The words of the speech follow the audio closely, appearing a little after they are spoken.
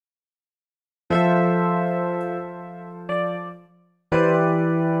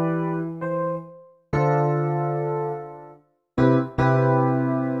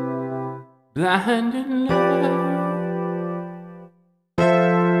blind in love,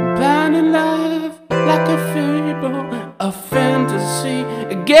 blind in love, like a fable, a fantasy,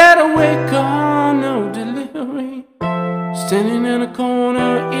 a getaway car, no delivery. Standing in a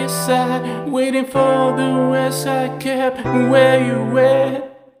corner, east side, waiting for the west side cab. Where you at?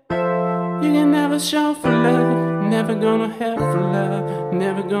 You can never show for love, never gonna have for love,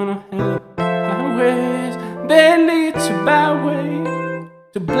 never gonna have highways. They lead to byways,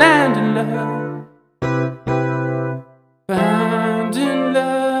 to blind in love, blind in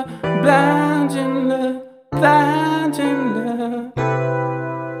love, blind in love, blind in love.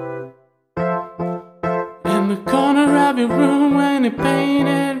 In the corner of your room when you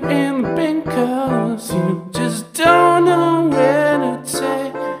painted in the pink colors, you just don't know where to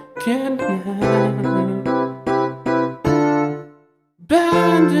take it now.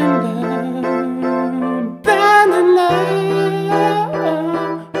 Blind in love, blind in love.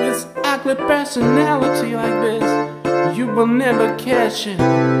 With ugly personality like this, you will never catch it,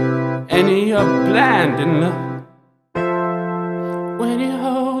 and you're blind in love. When you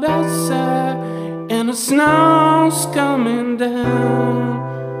hold outside and the snow's coming down,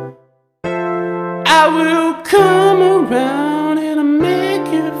 I will come around and I'll make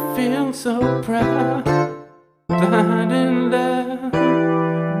you feel so proud. Blind in love,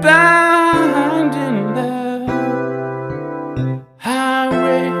 blind in love.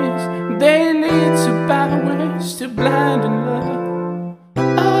 Highways, they lead to byways, to blind in love.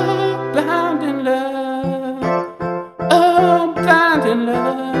 Oh, blind in love. Oh, blind in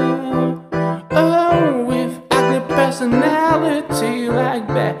love. Oh, with ugly personality like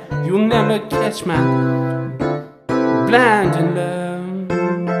that, you'll never catch my blind in love.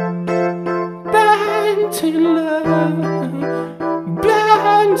 Blind in love,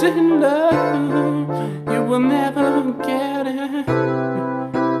 blind in love. You will never get it,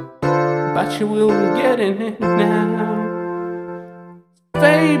 but you will get it now.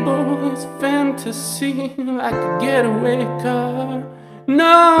 Fable is fantasy, like a getaway car,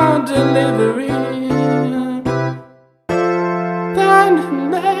 no delivery. Blind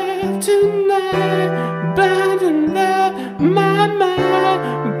in love tonight, blind